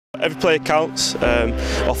Every player counts,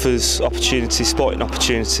 offers opportunities, sporting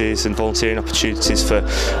opportunities and volunteering opportunities for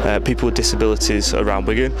people with disabilities around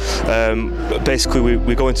Wigan. Basically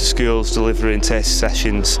we go into schools delivering taste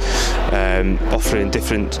sessions, offering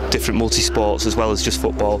different multi-sports as well as just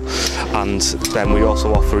football, and then we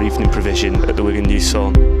also offer evening provision at the Wigan Youth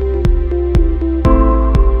Zone.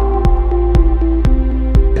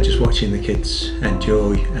 Just watching the kids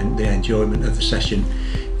enjoy, and the enjoyment of the session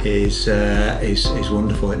is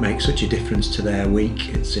wonderful. It makes such a difference to their week.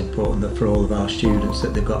 It's important that for all of our students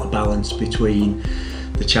that they've got a balance between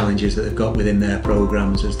the challenges that they've got within their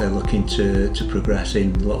programmes as they're looking to progress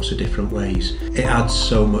in lots of different ways. It adds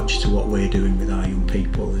so much to what we're doing with our young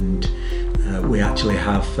people, and we actually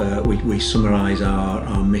have, we summarise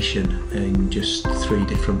our mission in just 3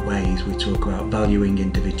 different ways. We talk about valuing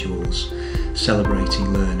individuals,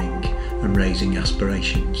 celebrating learning and raising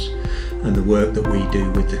aspirations. And the work that we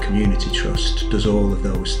do with the Community Trust does all of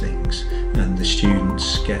those things, and the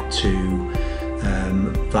students get to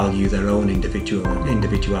value their own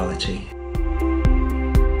individuality.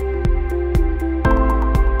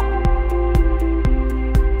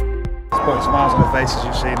 Putting smiles on the faces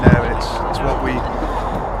you've seen there, and it's what we,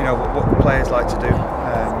 what the players like to do.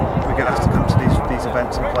 We get asked to come to these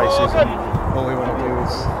events and places, and all we want to do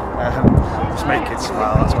is just make kids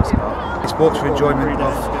smile. That's what it's about. It's sports for enjoyment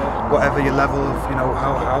of whatever your level of,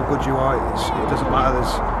 how good you are. It doesn't matter.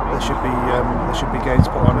 There should be games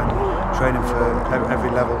put on and training for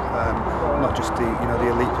every level, not just the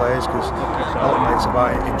elite players, because ultimately it's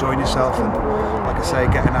about enjoying yourself and, like I say,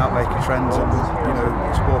 getting out, making friends, and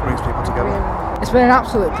sport brings people together. It's been an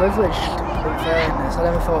absolute privilege, in fairness. I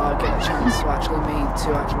never thought I'd get a chance to actually meet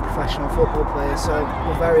 2 professional football players, so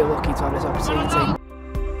we're very lucky to have this opportunity.